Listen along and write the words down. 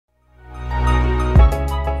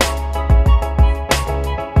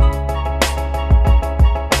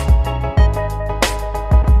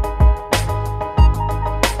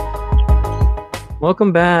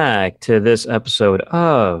Welcome back to this episode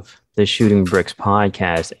of the Shooting Bricks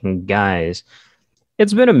podcast. And guys,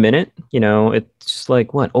 it's been a minute. It's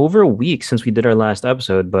like what, over a week since we did our last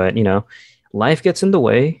episode, but life gets in the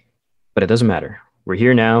way, but it doesn't matter. We're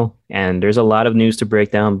here now, and there's a lot of news to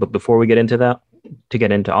break down. But before we get into that, to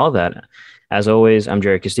get into all that, as always, I'm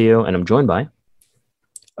Jerry Castillo, and I'm joined by.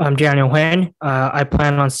 I'm Daniel Nguyen. I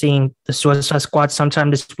plan on seeing the Suicide Squad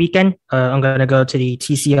sometime this weekend. I'm going to go to the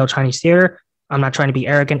TCL Chinese Theater. I'm not trying to be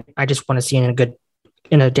arrogant. I just want to see it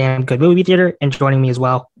in a damn good movie theater, and joining me as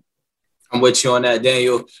well. I'm with you on that,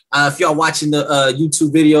 Daniel. If y'all watching the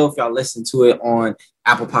YouTube video, if y'all listen to it on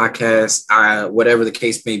Apple Podcasts, whatever the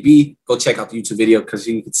case may be, go check out the YouTube video because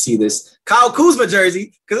you can see this Kyle Kuzma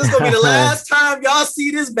jersey because it's going to be the last time y'all see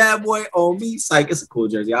this bad boy on me. Psych, it's a cool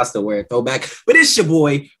jersey. I'll still wear it throwback. But it's your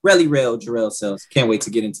boy, Relly Rail, Jarrell Sells. Can't wait to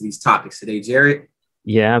get into these topics today, Jared.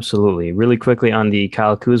 Yeah, absolutely. Really quickly on the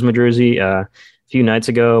Kyle Kuzma jersey, a few nights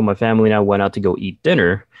ago, my family and I went out to go eat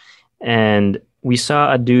dinner, and we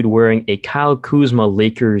saw a dude wearing a Kyle Kuzma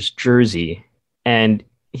Lakers jersey, and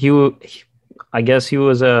I guess he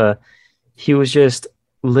was just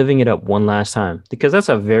living it up one last time because that's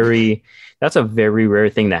a very rare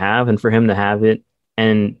thing to have, and for him to have it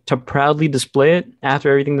and to proudly display it after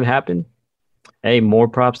everything that happened, hey, more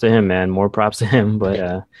props to him, man. More props to him.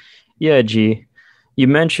 But yeah, G, you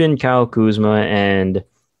mentioned Kyle Kuzma, and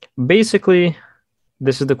basically,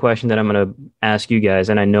 this is the question that I'm going to ask you guys,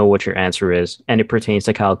 and I know what your answer is, and it pertains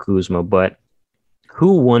to Kyle Kuzma, but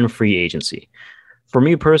who won free agency? For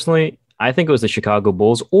me personally, I think it was the Chicago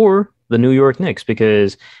Bulls or the New York Knicks,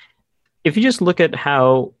 because if you just look at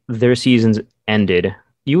how their seasons ended,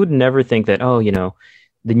 you would never think that,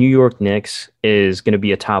 the New York Knicks is going to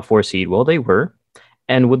be a top 4 seed. Well, they were.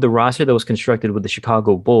 And with the roster that was constructed with the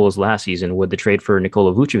Chicago Bulls last season with the trade for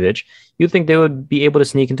Nikola Vucevic, you'd think they would be able to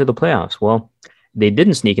sneak into the playoffs. Well, they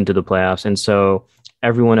didn't sneak into the playoffs. And so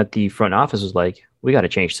everyone at the front office was like, we got to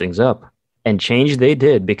change things up. And change they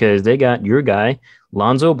did, because they got your guy,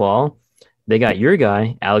 Lonzo Ball. They got your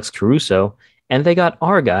guy, Alex Caruso. And they got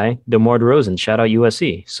our guy, DeMar DeRozan. Shout out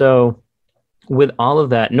USC. So with all of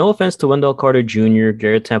that, no offense to Wendell Carter Jr.,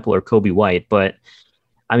 Garrett Temple, or Kobe White, but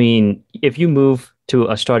I mean, if you move to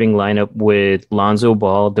a starting lineup with Lonzo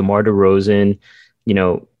Ball, DeMar DeRozan,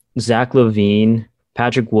 Zach LaVine,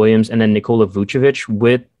 Patrick Williams, and then Nikola Vucevic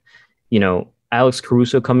with, Alex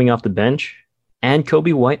Caruso coming off the bench and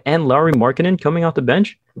Kobe White and Lauri Markkanen coming off the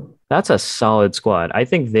bench, that's a solid squad. I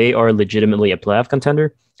think they are legitimately a playoff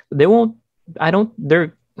contender.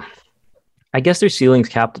 I guess their ceiling's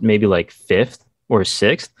capped at maybe like 5th or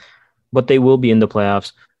 6th, but they will be in the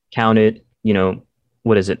playoffs. Count it,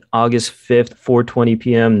 what is it? August 5th, 4:20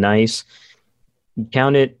 p.m. Nice.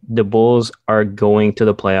 Count it. The Bulls are going to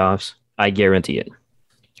the playoffs. I guarantee it.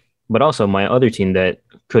 But also, my other team that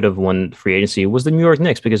could have won free agency was the New York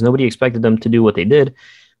Knicks, because nobody expected them to do what they did.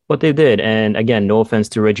 But they did. And again, no offense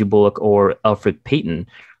to Reggie Bullock or Alfred Payton,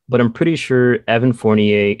 but I'm pretty sure Evan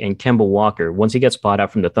Fournier and Kemba Walker, once he gets bought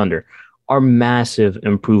out from the Thunder, are massive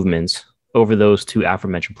improvements over those two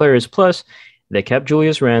aforementioned players. Plus, they kept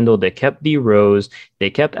Julius Randle, they kept D Rose, they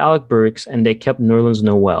kept Alec Burks, and they kept Nerlens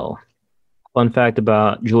Noel. Fun fact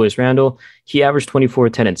about Julius Randle, he averaged 24,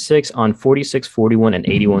 10, and 6 on 46, 41, and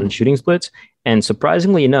 81 shooting splits. And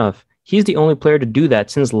surprisingly enough, he's the only player to do that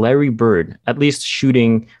since Larry Bird, at least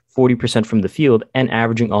shooting 40% from the field and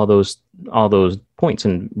averaging all those points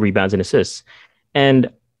and rebounds and assists. And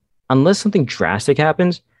unless something drastic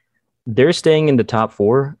happens, they're staying in the top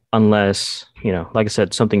 4 unless, like I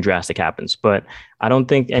said, something drastic happens. But I don't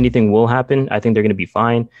think anything will happen. I think they're going to be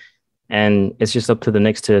fine. And it's just up to the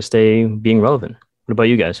Knicks to stay being relevant. What about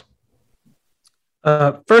you guys?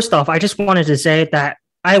 First off, I just wanted to say that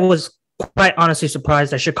I was quite honestly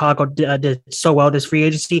surprised that Chicago did so well this free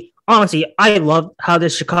agency. Honestly, I love how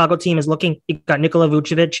this Chicago team is looking. You got Nikola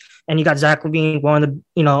Vucevic and you got Zach LaVine, one of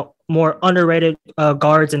the more underrated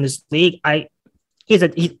guards in this league.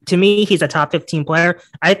 To me, he's a top 15 player.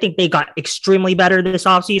 I think they got extremely better this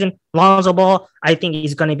offseason. Lonzo Ball, I think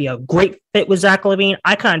he's going to be a great fit with Zach LaVine.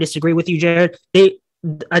 I kind of disagree with you, Jared.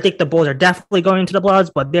 I think the Bulls are definitely going to the playoffs,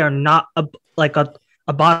 but they're not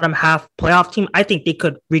a bottom half playoff team. I think they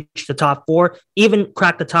could reach the top 4, even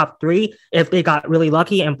crack the top 3 if they got really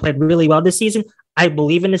lucky and played really well this season. I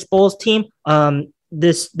believe in this Bulls team.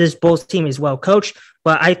 This Bulls team is well coached,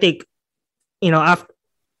 but I think, after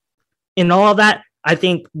in all of that, I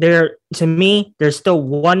think there's still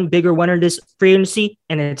one bigger winner this free agency,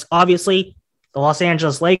 and it's obviously the Los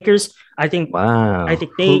Angeles Lakers. I think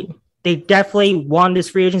they definitely won this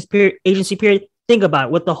free agency period. Think about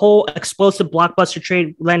it. With the whole explosive blockbuster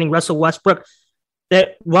trade landing Russell Westbrook,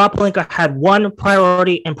 that Rob Pelinka had one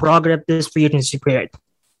priority and prerogative this free agency period: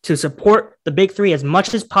 to support the big three as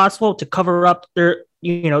much as possible to cover up their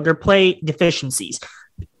play deficiencies.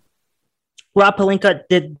 Rob Pelinka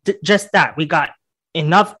did just that. We got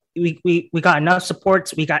enough. We got enough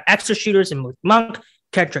supports. We got extra shooters in Monk,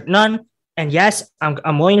 Kendrick Nunn, and yes,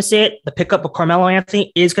 I'm willing to say it. The pickup of Carmelo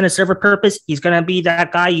Anthony is going to serve a purpose. He's going to be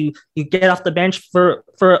that guy you get off the bench for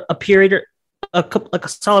a period, like a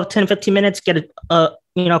solid 10, 15 minutes, get a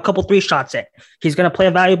couple 3 shots in. He's going to play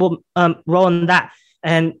a valuable role in that.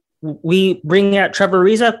 And we bring out Trevor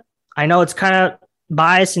Ariza. I know it's kind of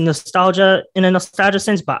biased and nostalgia in a nostalgia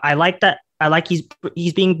sense, but I like that. I like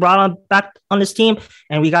he's being brought on back on this team,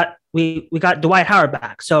 and we got Dwight Howard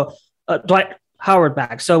back. So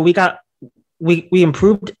we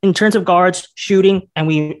improved in terms of guards, shooting, and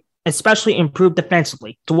we especially improved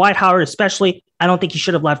defensively. Dwight Howard, especially, I don't think he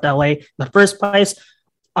should have left LA in the first place.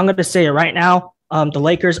 I'm going to say it right now. The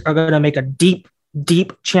Lakers are going to make a deep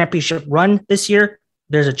championship run this year.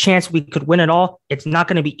 There's a chance we could win it all. It's not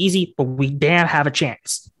going to be easy, but we damn have a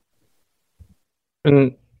chance.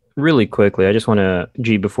 And really quickly, I just want to,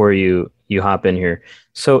 G, before you hop in here.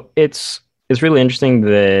 So it's really interesting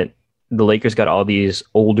that the Lakers got all these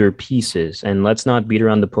older pieces, and let's not beat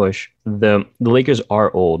around the bush. The Lakers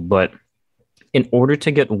are old, but in order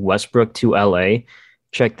to get Westbrook to LA,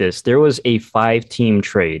 check this. There was a 5-team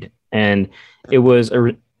trade, and it was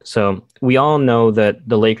so we all know that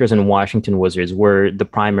the Lakers and Washington Wizards were the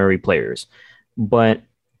primary players, but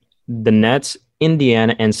the Nets,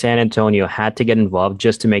 Indiana, and San Antonio had to get involved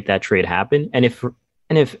just to make that trade happen. And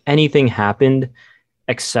if anything happened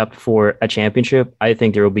except for a championship, I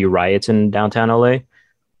think there will be riots in downtown LA.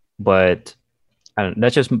 But I don't.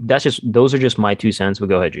 That's just those are just my 2 cents. But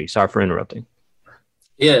go ahead, G. Sorry for interrupting.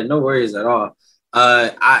 Yeah, no worries at all.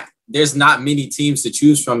 There's not many teams to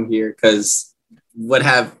choose from here because what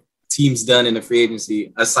have teams done in the free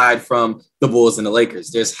agency aside from the Bulls and the Lakers?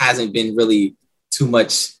 There hasn't been really too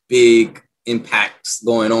much big impacts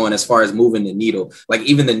going on as far as moving the needle. Like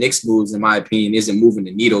even the Knicks moves, in my opinion, isn't moving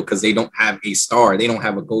the needle because they don't have a star. They don't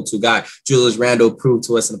have a go-to guy. Julius Randle proved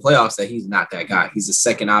to us in the playoffs that he's not that guy. He's a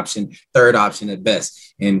second option, third option at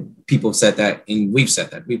best. And people have said that, and we've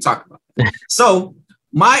said that. We've talked about it. So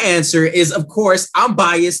my answer is, of course, I'm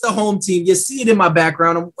biased. The home team. You see it in my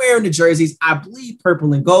background. I'm wearing the jerseys. I bleed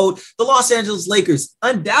purple and gold. The Los Angeles Lakers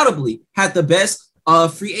undoubtedly had the best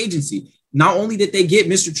free agency. Not only did they get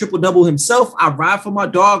Mr. Triple-Double himself, I ride for my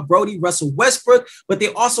dog, Brody Russell Westbrook, but they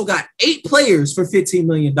also got 8 players for $15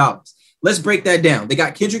 million. Let's break that down. They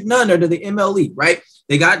got Kendrick Nunn under the MLE, right?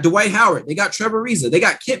 They got Dwight Howard. They got Trevor Ariza. They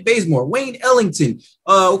got Kent Bazemore, Wayne Ellington.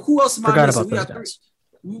 Who else am I missing?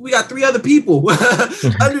 We got 3 other people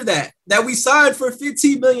under that we signed for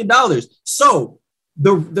 $15 million. So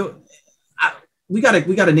we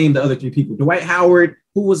gotta name the other 3 people. Dwight Howard.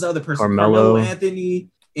 Who was the other person? Carmelo Anthony.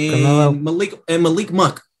 And Malik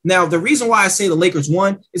Monk. Now, the reason why I say the Lakers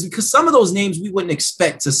won is because some of those names we wouldn't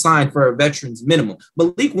expect to sign for a veterans minimum.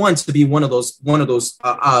 Malik wants to be one of those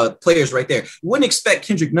players right there. We wouldn't expect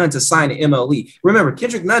Kendrick Nunn to sign an MLE. Remember,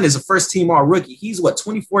 Kendrick Nunn is a first-team all-rookie. He's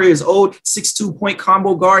 24 years old, 6'2" point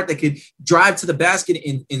combo guard that could drive to the basket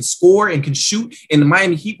and score and can shoot. And the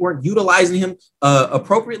Miami Heat weren't utilizing him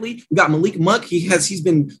appropriately. We got Malik Monk. He's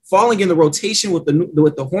been falling in the rotation with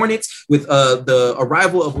the Hornets with the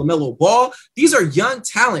arrival of LaMelo Ball. These are young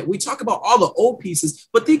talent. We talk about all the old pieces,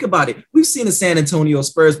 but think about it. We've seen the San Antonio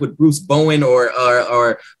Spurs with Bruce Bowen or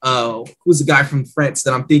who's the guy from France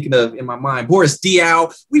that I'm thinking of in my mind, Boris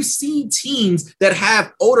Diaw. We've seen teams that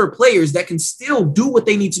have older players that can still do what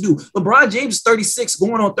they need to do. LeBron James is 36,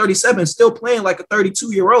 going on 37, still playing like a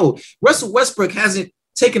 32-year-old. Russell Westbrook hasn't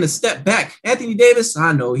taken a step back. Anthony Davis,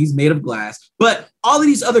 I know he's made of glass, but all of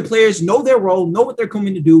these other players know their role, know what they're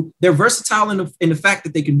coming to do. They're versatile in the fact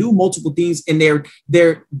that they can do multiple things, and they're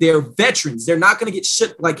veterans. They're not going to get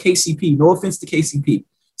shit like KCP. No offense to KCP.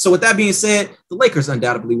 So with that being said, the Lakers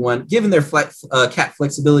undoubtedly won. Given their cap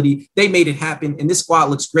flexibility, they made it happen, and this squad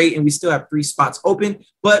looks great, and we still have 3 spots open,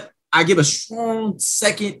 but I give a strong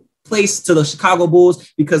second place to the Chicago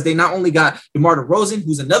Bulls because they not only got DeMar DeRozan,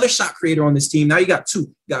 who's another shot creator on this team. Now you got 2.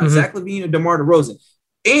 You got Zach LaVine and DeMar DeRozan.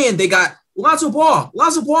 And they got Lonzo Ball.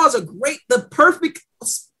 Lonzo Ball is the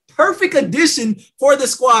perfect addition for the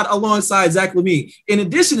squad alongside Zach LaVine. In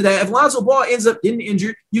addition to that, if Lonzo Ball ends up getting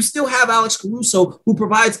injured, you still have Alex Caruso, who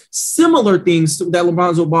provides similar things that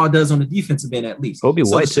Lonzo Ball does on the defensive end, at least. Kobe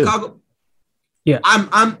White too. Yeah,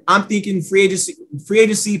 I'm thinking free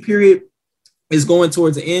agency period. is going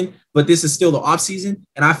towards the end, but this is still the offseason.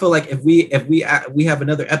 And I feel like if we have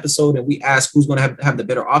another episode and we ask who's going to have the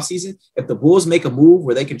better offseason, if the Bulls make a move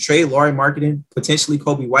where they can trade Lauri Markkanen, potentially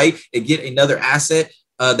Kobe White, and get another asset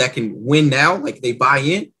that can win now, like they buy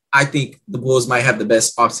in, I think the Bulls might have the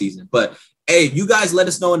best offseason. But hey, you guys let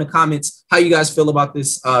us know in the comments how you guys feel about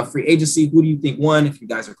this free agency. Who do you think won? If you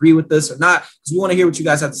guys agree with this or not, because we want to hear what you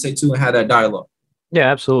guys have to say too and have that dialogue. Yeah,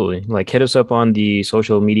 absolutely. Like, hit us up on the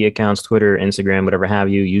social media accounts, Twitter, Instagram, whatever have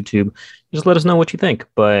you, YouTube. Just let us know what you think.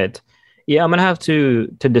 But yeah, I'm gonna have to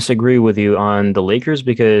disagree with you on the Lakers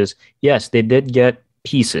because yes, they did get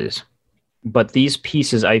pieces, but these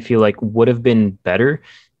pieces I feel like would have been better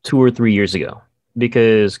 2 or 3 years ago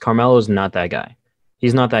because Carmelo is not that guy.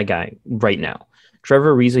 He's not that guy right now.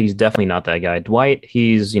 Trevor Ariza, he's definitely not that guy. Dwight,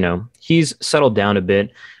 he's settled down a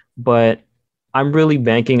bit, but I'm really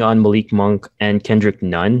banking on Malik Monk and Kendrick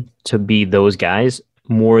Nunn to be those guys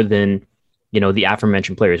more than, the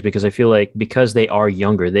aforementioned players, because I feel like because they are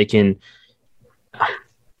younger, they can. How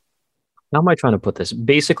am I trying to put this?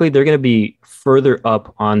 Basically, they're going to be further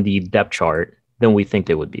up on the depth chart than we think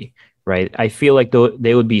they would be, right? I feel like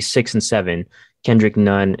they would be 6 and 7, Kendrick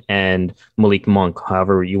Nunn and Malik Monk,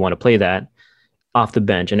 however you want to play that, off the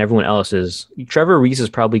bench, and everyone else is. Trevor Ariza is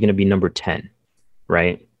probably going to be number 10,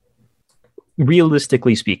 right?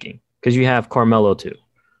 Realistically speaking, because you have Carmelo too,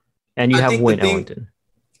 and you have Wayne Ellington.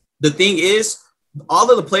 The thing is,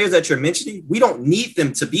 all of the players that you're mentioning, we don't need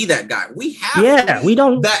them to be that guy. We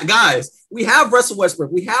don't that guys. We have Russell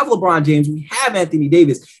Westbrook, we have LeBron James, we have Anthony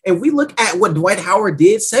Davis, and we look at what Dwight Howard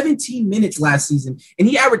did. 17 minutes last season, and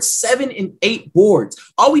he averaged 7 and 8 boards.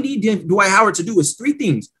 All we need Dwight Howard to do is 3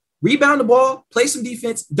 things: rebound the ball, play some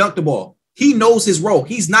defense, dunk the ball. He knows his role.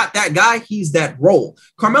 He's not that guy. He's that role.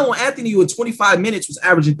 Carmelo Anthony, with 25 minutes, was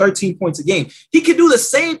averaging 13 points a game. He could do the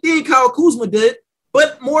same thing Kyle Kuzma did,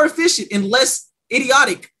 but more efficient and less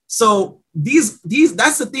idiotic. So that's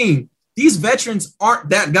the thing. These veterans aren't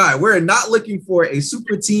that guy. We're not looking for a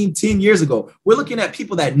super team 10 years ago. We're looking at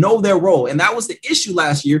people that know their role. And that was the issue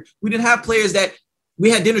last year. We didn't have players that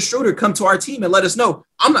we had Dennis Schroeder come to our team and let us know,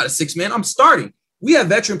 I'm not a 6-man, I'm starting. We have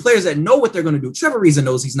veteran players that know what they're going to do. Trevor Ariza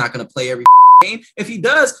knows he's not going to play every game. If he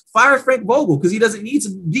does, fire Frank Vogel because he doesn't need to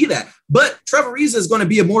be that. But Trevor Ariza is going to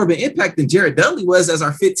be more of an impact than Jared Dudley was as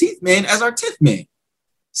our 15th man, as our 10th man.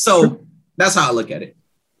 So that's how I look at it.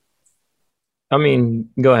 I mean,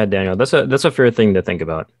 go ahead, Daniel. That's a fair thing to think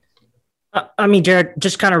about. I mean, Jared,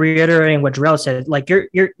 just kind of reiterating what Jarrell said. Like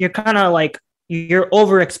you're kind of like you're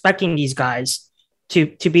over expecting these guys to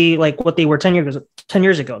be like what they were 10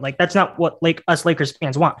 years ago. Like that's not what us Lakers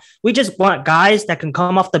fans want. We just want guys that can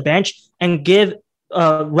come off the bench and give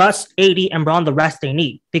Russ, AD, and Braun the rest they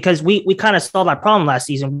need, because we kind of saw that problem last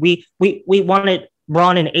season. We wanted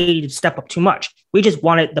Braun and AD to step up too much. We just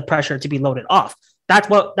wanted the pressure to be loaded off. That's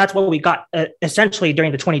what we got essentially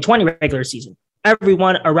during the 2020 regular season.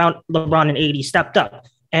 Everyone around LeBron and AD stepped up,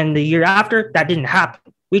 and the year after that didn't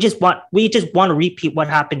happen. We just want to repeat what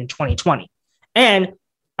happened in 2020. And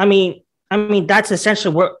I mean that's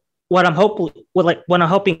essentially what I'm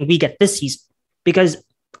hoping we get this season, because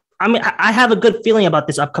I mean I have a good feeling about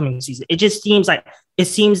this upcoming season. It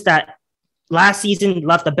seems that last season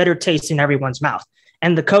left a bitter taste in everyone's mouth,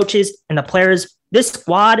 and the coaches and the players, this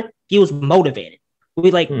squad feels motivated.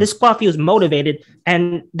 This squad feels motivated,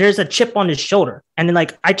 and there's a chip on his shoulder. And then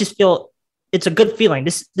I just feel it's a good feeling.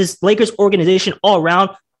 This Lakers organization all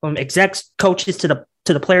around, from execs, coaches to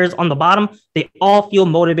the players on the bottom, they all feel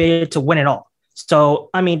motivated to win it all. So,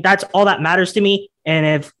 I mean, that's all that matters to me.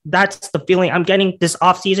 And if that's the feeling I'm getting, this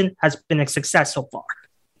offseason has been a success so far.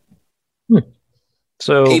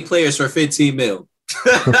 So 8 players for 15 mil.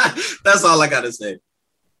 That's all I got to say.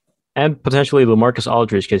 And potentially LaMarcus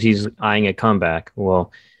Aldridge, because he's eyeing a comeback.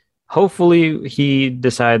 Well, hopefully he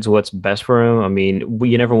decides what's best for him. I mean,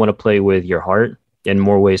 you never want to play with your heart in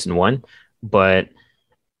more ways than one. But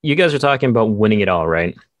you guys are talking about winning it all,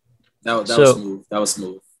 right? That was smooth. That was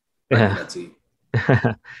smooth. Yeah.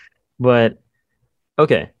 But,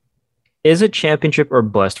 okay. Is it championship or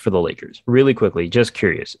bust for the Lakers? Really quickly, just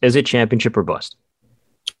curious. Is it championship or bust?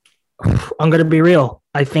 I'm going to be real.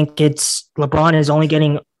 I think LeBron is only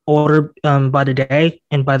getting older by the day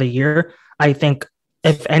and by the year. I think,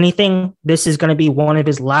 if anything, this is going to be one of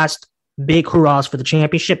his last big hurrahs for the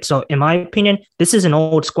championship. So, in my opinion, this is an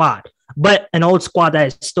old squad, but an old squad that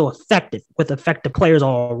is still effective, with effective players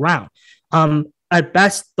all around. At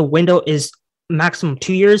best, the window is maximum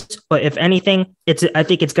 2 years, but if anything, I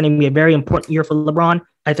think it's going to be a very important year for LeBron.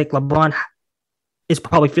 I think LeBron is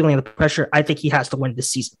probably feeling the pressure. I think he has to win this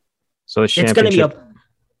season. So it's going to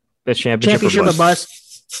be championship or bust.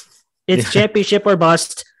 It's championship or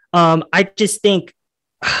bust. I just think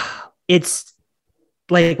it's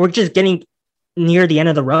like we're just getting near the end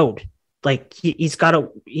of the road. Like he's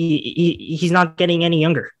not getting any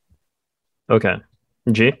younger. Okay.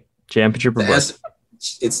 G, championship or bust?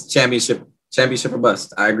 It's championship or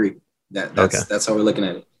bust. I agree. That's how we're looking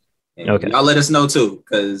at it. And y'all let us know too,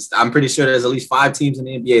 because I'm pretty sure there's at least 5 teams in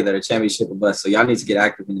the NBA that are championship or bust. So y'all need to get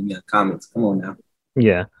active in the comments. Come on now.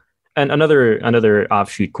 Yeah. And another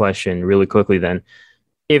offshoot question really quickly then.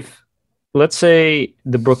 If, let's say,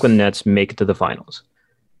 the Brooklyn Nets make it to the finals,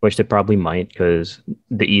 which they probably might because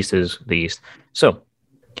the East is the East. So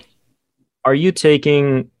are you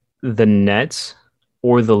taking the Nets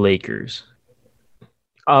or the Lakers?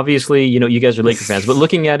 Obviously, you guys are Laker fans, but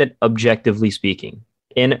looking at it objectively speaking,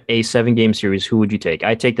 in a 7-game series, who would you take?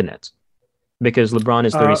 I take the Nets because LeBron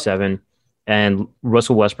is 37 and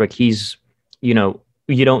Russell Westbrook, he's, you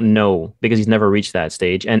don't know because he's never reached that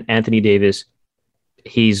stage. And Anthony Davis,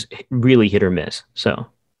 he's really hit or miss. So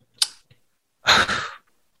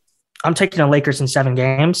I'm taking the Lakers in 7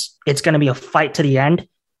 games. It's going to be a fight to the end.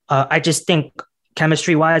 I just think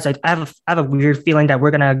chemistry wise, I have a weird feeling that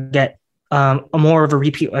we're going to get more of a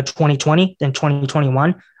repeat of 2020 than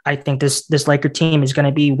 2021. I think this Laker team is going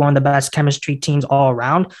to be one of the best chemistry teams all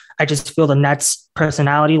around. I just feel the Nets,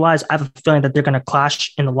 personality wise, I have a feeling that they're going to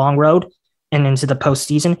clash in the long road and into the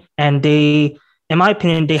postseason. And they, in my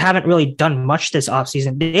opinion, they haven't really done much this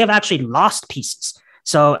offseason. They have actually lost pieces.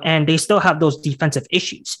 So, and they still have those defensive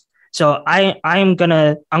issues. So I'm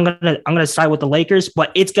gonna side with the Lakers,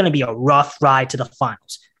 but it's gonna be a rough ride to the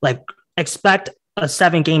finals. Like expect a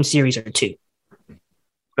 7-game series or 2.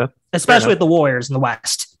 Okay. Especially with the Warriors in the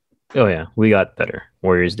West. Oh yeah, we got better.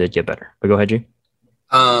 Warriors did get better. But go ahead, G.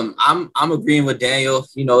 I'm agreeing with Daniel.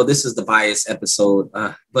 This is the bias episode,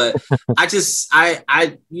 but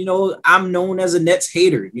I'm known as a Nets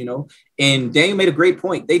hater. And Daniel made a great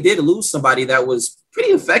point. They did lose somebody that was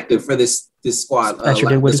pretty effective for this squad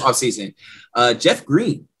this offseason. Jeff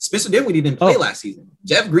Green. Spencer Dinwiddie didn't play last season.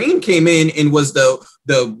 Jeff Green came in and was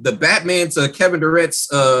the Batman to Kevin Durant's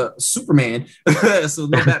Superman. So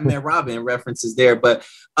no Batman Robin references there. But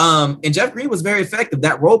and Jeff Green was very effective,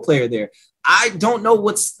 that role player there. I don't know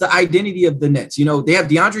what's the identity of the Nets. They have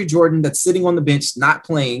DeAndre Jordan that's sitting on the bench, not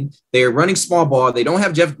playing. They're running small ball. They don't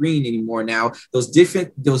have Jeff Green anymore now. Those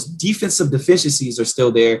defensive deficiencies are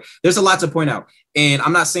still there. There's a lot to point out. And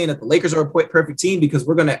I'm not saying that the Lakers are a perfect team because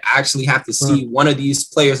we're going to actually have to see one of these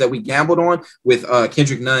players that we gambled on with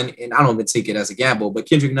Kendrick Nunn. And I don't even take it as a gamble, but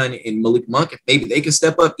Kendrick Nunn and Malik Monk, if maybe they can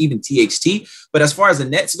step up, even THT. But as far as the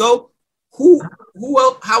Nets go, who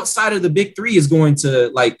else outside of the big 3 is going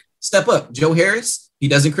to step up? Joe Harris, he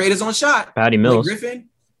doesn't create his own shot. Patty Mills. Griffin,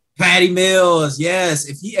 Patty Mills, yes.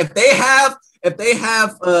 If they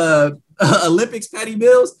have Olympics Patty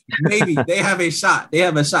Mills, maybe they have a shot. They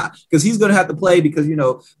have a shot because he's going to have to play because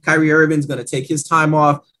Kyrie Irving's going to take his time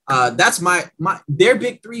off. That's their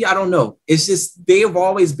big 3. I don't know. It's just they have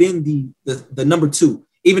always been the number 2.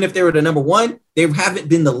 Even if they were the number 1, they haven't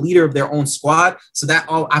been the leader of their own squad. So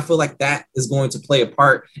I feel like that is going to play a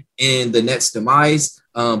part in the Nets' demise.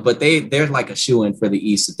 But they're like a shoo-in for the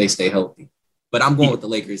East if they stay healthy. But I'm going with the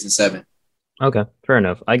Lakers in 7. Okay, fair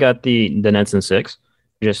enough. I got the Nets in 6.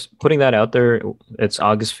 Just putting that out there. It's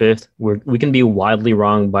August 5th. We can be wildly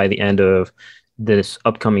wrong by the end of this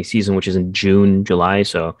upcoming season, which is in June, July.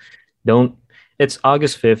 So it's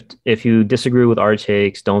August 5th. If you disagree with our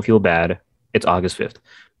takes, don't feel bad. It's August 5th.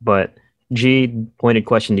 But G, pointed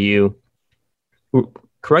question to you.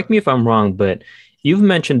 Correct me if I'm wrong, but you've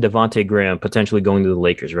mentioned Devontae Graham potentially going to the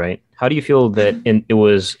Lakers, right? How do you feel that it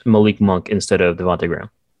was Malik Monk instead of Devontae Graham?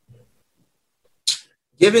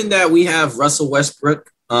 Given that we have Russell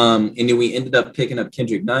Westbrook and then we ended up picking up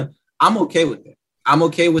Kendrick Nunn, I'm okay with it. I'm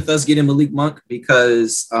okay with us getting Malik Monk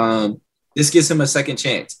because this gives him a second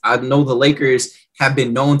chance. I know the Lakers have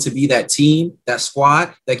been known to be that team, that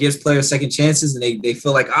squad that gives players second chances, and they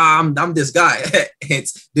feel like, I'm this guy.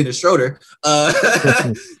 It's Dennis Schroeder.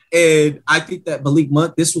 And I think that Malik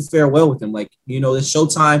Monk, this will fare well with him. It's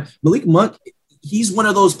Showtime. Malik Monk, he's one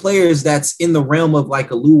of those players that's in the realm of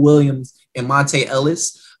like a Lou Williams and Monte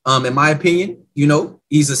Ellis. In my opinion,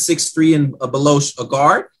 he's a 6'3" and below a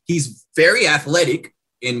guard. He's very athletic,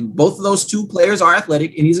 and both of those two players are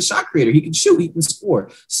athletic, and he's a shot creator. He can shoot, he can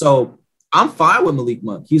score. So I'm fine with Malik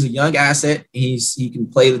Monk. He's a young asset. He can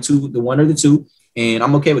play the 1 or the 2, and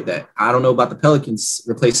I'm okay with that. I don't know about the Pelicans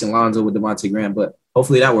replacing Lonzo with Devontae Graham, but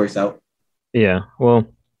hopefully that works out. Yeah, well,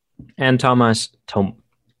 and Tomas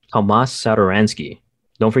Satoransky.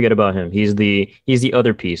 Don't forget about him. He's the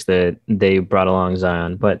other piece that they brought along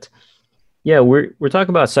Zion. But yeah, we're talking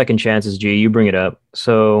about second chances, G. You bring it up.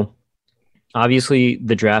 So obviously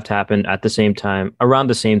the draft happened at the same time, around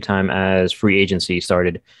the same time as free agency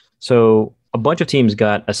started. So a bunch of teams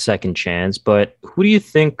got a second chance, but who do you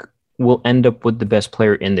think will end up with the best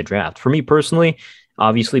player in the draft? For me personally,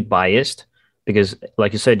 obviously biased because,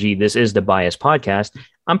 like you said, G, this is the bias podcast.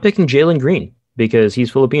 I'm picking Jalen Green because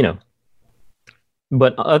he's Filipino.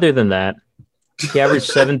 But other than that, he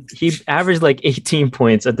averaged like 18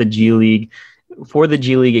 points at the G League for the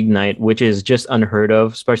G League Ignite, which is just unheard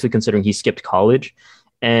of, especially considering he skipped college.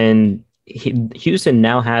 And Houston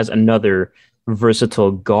now has another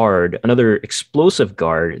versatile guard, another explosive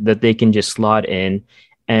guard that they can just slot in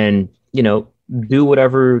and, do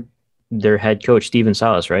whatever their head coach, Steven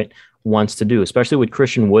Silas, right, wants to do, especially with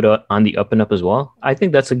Christian Wood on the up and up as well. I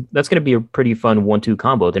think that's going to be a pretty fun 1-2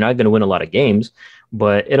 combo. They're not going to win a lot of games,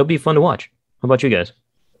 but it'll be fun to watch. How about you guys?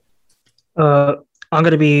 I'm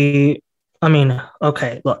going to be,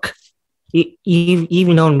 okay, look, you've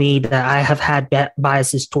known me that I have had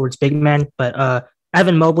biases towards big men, but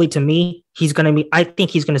Evan Mobley, to me, I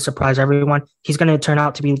think he's going to surprise everyone. He's going to turn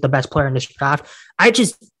out to be the best player in this draft. I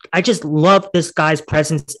just love this guy's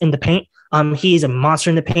presence in the paint. He's a monster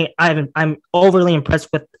in the paint. I'm overly impressed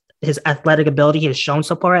with his athletic ability he has shown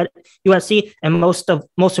so far at USC. And most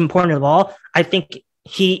important of all, I think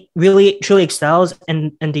he really truly excels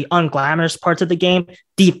in the unglamorous parts of the game: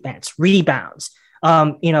 defense, rebounds,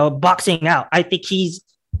 boxing out.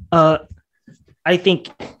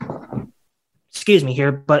 Excuse me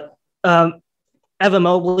here, but Evan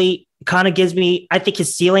Mobley kind of gives me, I think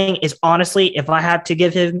his ceiling is, honestly, if I had to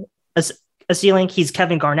give him a ceiling, he's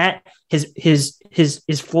Kevin Garnett. His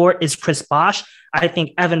floor is Chris Bosh. I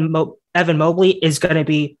think Evan Mobley is going to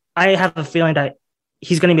be, I have a feeling that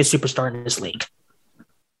he's going to be a superstar in this league.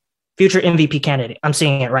 Future MVP candidate. I'm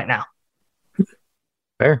seeing it right now.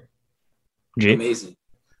 Fair. G? Amazing.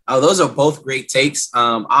 Oh, those are both great takes.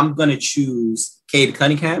 I'm going to choose Cade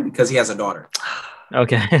Cunningham because he has a daughter.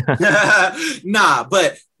 Okay. Nah,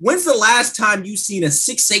 but when's the last time you seen a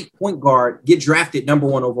 6'8" point guard get drafted number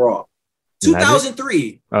 1 overall?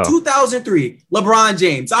 2003. Oh. 2003. LeBron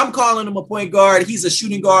James. I'm calling him a point guard. He's a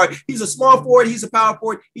shooting guard. He's a small forward. He's a power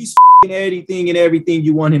forward. He's anything and everything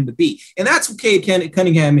you want him to be. And that's what Cade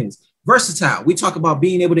Cunningham is. Versatile. We talk about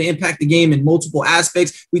being able to impact the game in multiple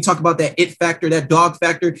aspects. We talk about that it factor, that dog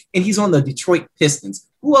factor, and he's on the Detroit Pistons.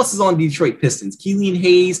 Who else is on Detroit Pistons? Killian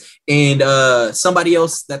Hayes and somebody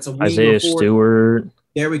else that's a Isaiah Stewart.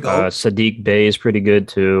 There we go. Sadiq Bey is pretty good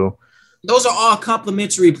too. Those are all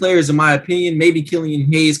complimentary players, in my opinion. Maybe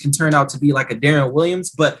Killian Hayes can turn out to be like a Darren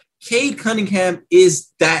Williams, but Cade Cunningham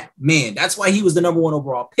is that man. That's why he was the number 1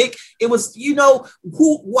 overall pick. It was,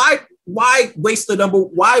 why waste the number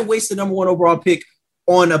 1 overall pick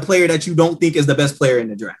on a player that you don't think is the best player in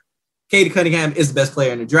the draft? Cade Cunningham is the best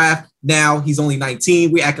player in the draft. Now he's only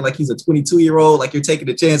 19. We acting like he's a 22-year-old, like you're taking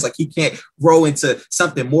a chance, like he can't grow into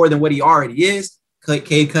something more than what he already is.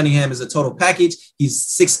 Cade Cunningham is a total package. He's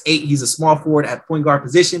 6'8". He's a small forward at point guard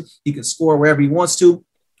position. He can score wherever he wants to.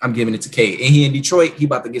 I'm giving it to Cade. And he in Detroit, he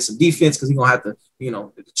about to get some defense because he's going to have to,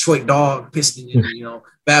 the Detroit dog, Piston,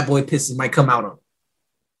 bad boy Piston might come out on him.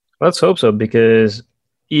 Let's hope so, because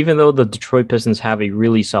even though the Detroit Pistons have a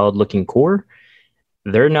really solid looking core,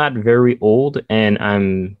 they're not very old, and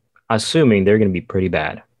I'm assuming they're going to be pretty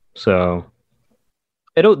bad. So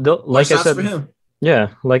like I said, for him. Yeah,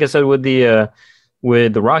 like I said with the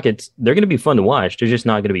Rockets, they're going to be fun to watch. They're just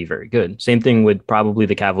not going to be very good. Same thing with probably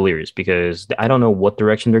the Cavaliers, because I don't know what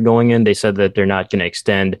direction they're going in. They said that they're not going to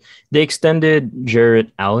extend. They extended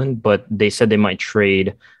Jarrett Allen, but they said they might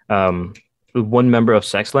trade one member of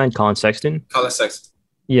Sexland, Colin Sexton.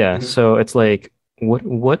 Yeah, mm-hmm. So it's like,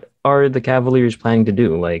 what are the Cavaliers planning to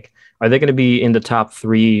do? Like, are they going to be in the top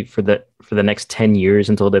 3 for the next 10 years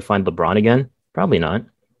until they find LeBron again? Probably not,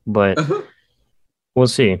 but we'll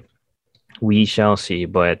see. We shall see.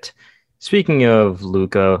 But speaking of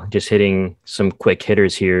Luka, just hitting some quick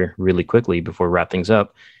hitters here really quickly before we wrap things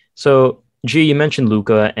up. So, G, you mentioned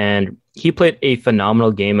Luka, and he played a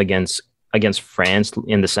phenomenal game against France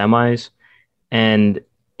in the semis, and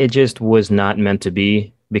it just was not meant to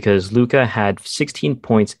be, because Luka had 16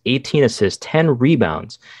 points, 18 assists, 10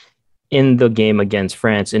 rebounds in the game against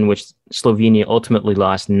France, in which Slovenia ultimately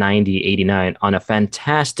lost 90-89 on a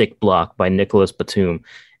fantastic block by Nicolas Batum.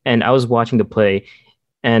 And I was watching the play,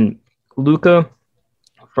 and Luka,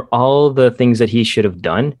 for all the things that he should have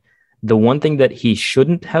done, the one thing that he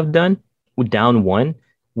shouldn't have done, down 1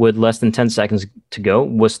 with less than 10 seconds to go,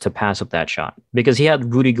 was to pass up that shot, because he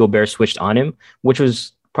had Rudy Gobert switched on him, which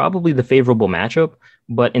was probably the favorable matchup,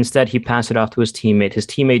 but instead he passed it off to his teammate. His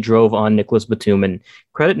teammate drove on Nicolas Batum, and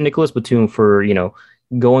credit Nicolas Batum for,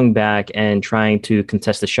 going back and trying to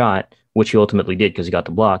contest the shot which he ultimately did because he got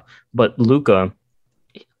the block. But Luka,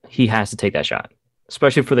 he has to take that shot,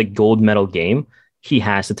 especially for the gold medal game. He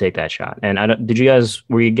has to take that shot. And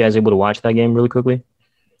were you guys able to watch that game really quickly?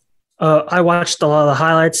 I watched a lot of the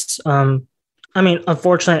highlights.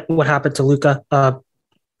 Unfortunately, what happened to Luka?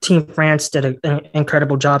 Team France did an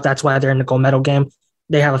incredible job. That's why they're in the gold medal game.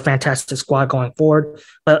 They have a fantastic squad going forward.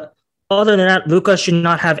 But other than that, Luka should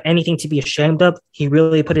not have anything to be ashamed of. He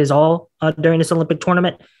really put his all during this Olympic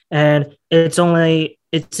tournament, and it only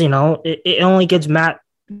gets the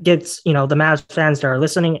Mavs fans that are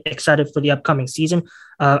listening excited for the upcoming season.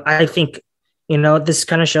 I think this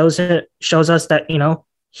kind of shows us that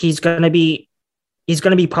he's going to be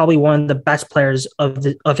probably one of the best players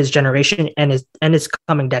of his generation and his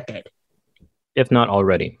coming decade, if not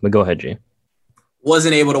already. But go ahead, G.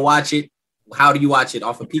 Wasn't able to watch it. How do you watch it?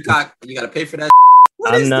 Off of Peacock? You got to pay for that.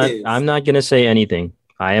 I'm not gonna say anything.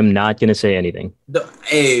 I am not gonna say anything.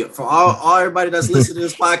 Hey, for all everybody that's listening to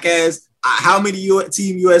this podcast, how many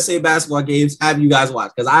Team USA basketball games have you guys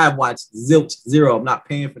watched? Because I have watched zero. I'm not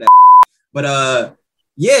paying for that. But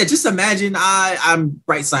yeah, just imagine I'm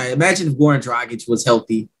bright side. Imagine if Goran Dragic was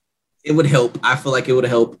healthy. It would help. I feel like it would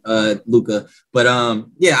help Luka. But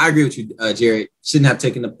yeah, I agree with you, Jared.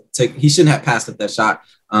 He shouldn't have passed up that shot.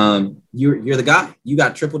 You're the guy. You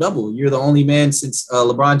got triple-double. You're the only man since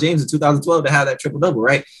LeBron James in 2012 to have that triple-double,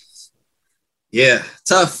 right? Yeah,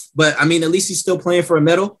 tough. But I mean, at least he's still playing for a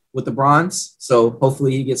medal with the bronze. So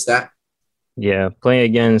hopefully he gets that. Yeah, playing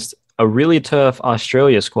against a really tough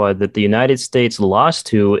Australia squad that the United States lost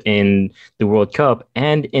to in the World Cup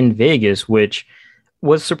and in Vegas, which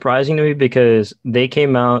was surprising to me because they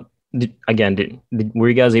came out again. Were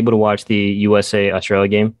you guys able to watch the USA Australia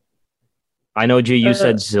game? I know, G, you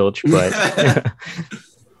said zilch, but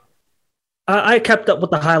I kept up with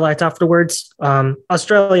the highlights afterwards.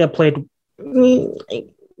 Australia played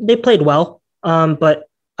well, but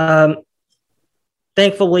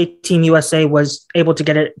thankfully, Team USA was able to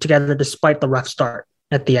get it together despite the rough start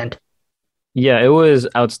at the end. Yeah, it was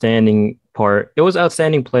outstanding part. It was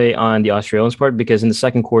outstanding play on the Australians' part because in the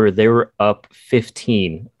second quarter, they were up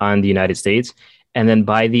 15 on the United States. And then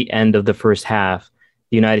by the end of the first half,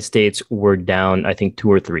 the United States were down, I think,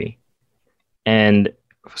 2 or 3. And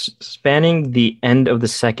spanning the end of the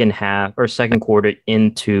second quarter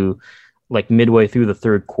into like midway through the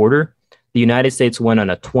third quarter, the United States went on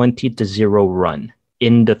a 20-0 run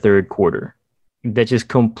in the third quarter. That just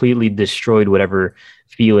completely destroyed whatever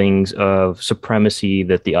feelings of supremacy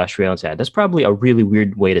that the Australians had. That's probably a really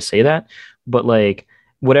weird way to say that, but like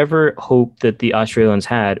whatever hope that the Australians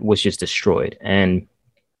had was just destroyed. And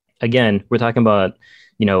again, we're talking about,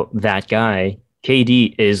 that guy.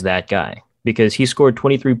 KD is that guy because he scored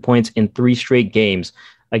 23 points in 3 straight games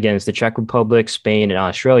against the Czech Republic, Spain, and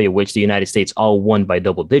Australia, which the United States all won by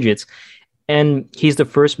double digits. And he's the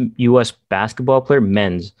first U.S. basketball player,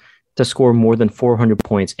 men's, to score more than 400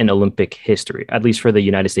 points in Olympic history, at least for the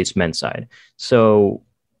United States men's side. So,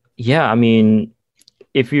 yeah, I mean,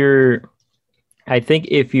 if you're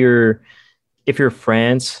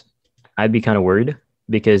France, I'd be kind of worried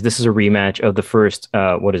because this is a rematch of the first,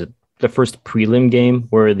 the first prelim game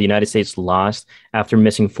where the United States lost after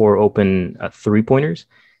missing 4 open 3-pointers.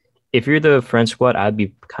 If you're the French squad, I'd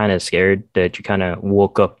be kind of scared that you kind of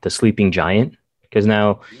woke up the sleeping giant because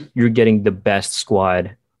now you're getting the best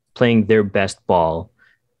squad playing their best ball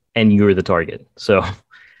and you're the target. So,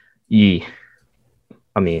 yeah.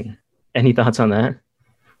 I mean, any thoughts on that?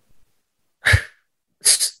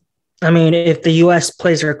 I mean, if the U.S.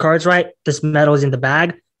 plays their cards right, this medal is in the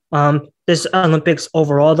bag. This Olympics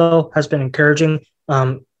overall, though, has been encouraging.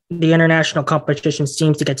 The international competition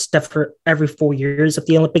seems to get stiffer every 4 years of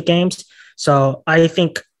the Olympic Games. So I'm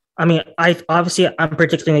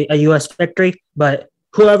predicting a U.S. victory, but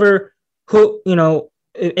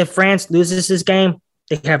if France loses this game,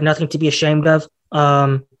 they have nothing to be ashamed of.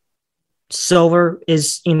 Silver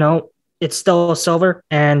is, it's still a silver,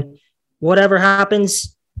 and whatever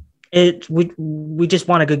happens, we just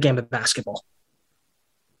want a good game of basketball.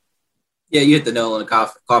 Yeah, you hit the nail on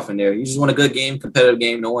the coffin there. You just want a good game, competitive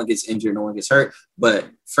game. No one gets injured, no one gets hurt. But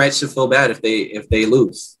France should feel bad if they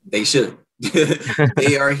lose. They should.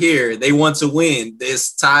 They are here. They want to win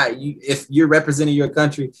this tie. If you're representing your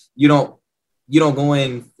country, you don't go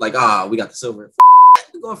in like, we got the silver.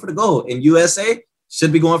 You're going for the gold. And USA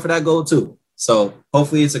should be going for that gold too. So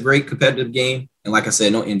hopefully it's a great competitive game. And like I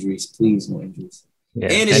said, no injuries. Please, no injuries. Yeah.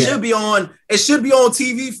 And it should be on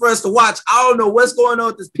TV for us to watch. I don't know what's going on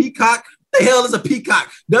with this Peacock. What the hell is a Peacock?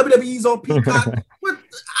 WWE's on Peacock.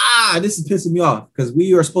 This is pissing me off because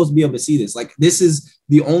we are supposed to be able to see this. Like, this is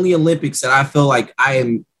the only Olympics that I feel like I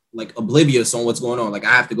am like oblivious on what's going on. Like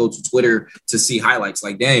I have to go to Twitter to see highlights.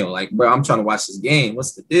 Like Daniel, like bro, I'm trying to watch this game.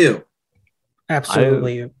 What's the deal?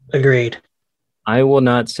 Absolutely agreed. I will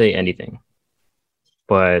not say anything,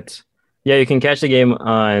 but yeah, you can catch the game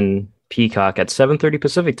on Peacock at 7:30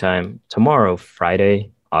 Pacific time tomorrow,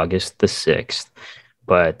 Friday, August the 6th.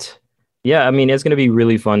 But yeah, I mean, it's going to be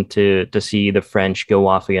really fun to see the French go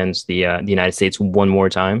off against the United States one more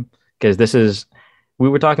time, because we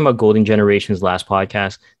were talking about golden generations last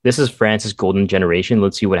podcast. This is France's golden generation.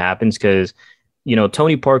 Let's see what happens, because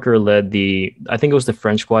Tony Parker led I think it was the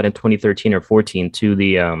French squad in 2013 or 14 to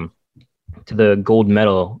the gold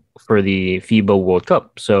medal for the FIBA World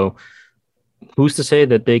Cup. So who's to say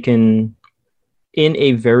that they can, in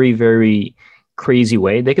a very, very crazy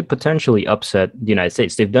way, they could potentially upset the United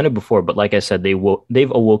States. They've done it before, but like I said,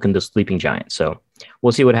 they've awoken the sleeping giant. So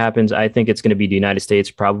we'll see what happens. I think it's going to be the United States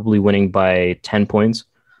probably winning by 10 points,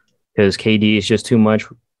 because KD is just too much.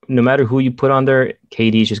 No matter who you put on there,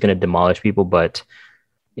 KD is just going to demolish people. But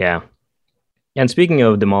yeah. And speaking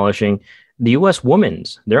of demolishing, the U.S.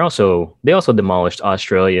 women's, they also demolished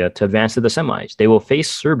Australia to advance to the semis. They will face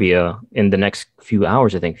Serbia in the next few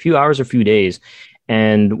hours, I think. Few hours or few days.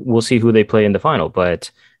 And we'll see who they play in the final. But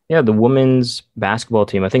yeah, the women's basketball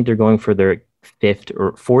team, I think they're going for their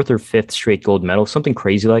fourth or fifth straight gold medal, something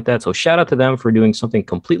crazy like that. So shout out to them for doing something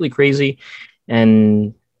completely crazy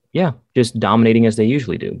and yeah, just dominating as they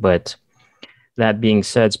usually do. But that being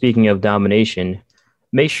said, speaking of domination,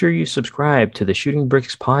 make sure you subscribe to the Shooting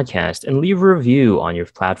Bricks podcast and leave a review on your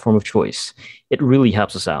platform of choice. It really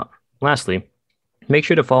helps us out. Lastly, make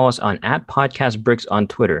sure to follow us on @PodcastBricks on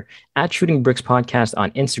Twitter, @ShootingBricks Podcast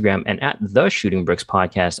on Instagram, and @The Shooting Bricks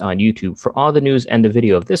Podcast on YouTube for all the news and the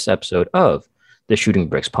video of this episode of the Shooting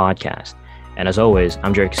Bricks Podcast. And as always,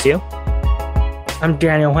 I'm Jerry Castillo. I'm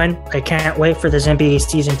Daniel Nguyen. I can't wait for this NBA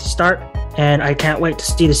season to start, and I can't wait to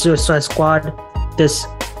see the Suicide Squad this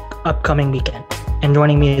upcoming weekend. And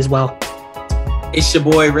joining me as well, it's your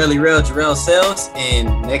boy, Really Real Jarrell Sales, and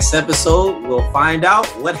next episode, we'll find out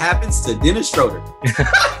what happens to Dennis Schroeder.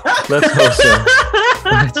 Let's hope so.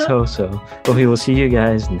 Let's hope so. But we will see you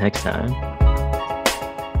guys next time.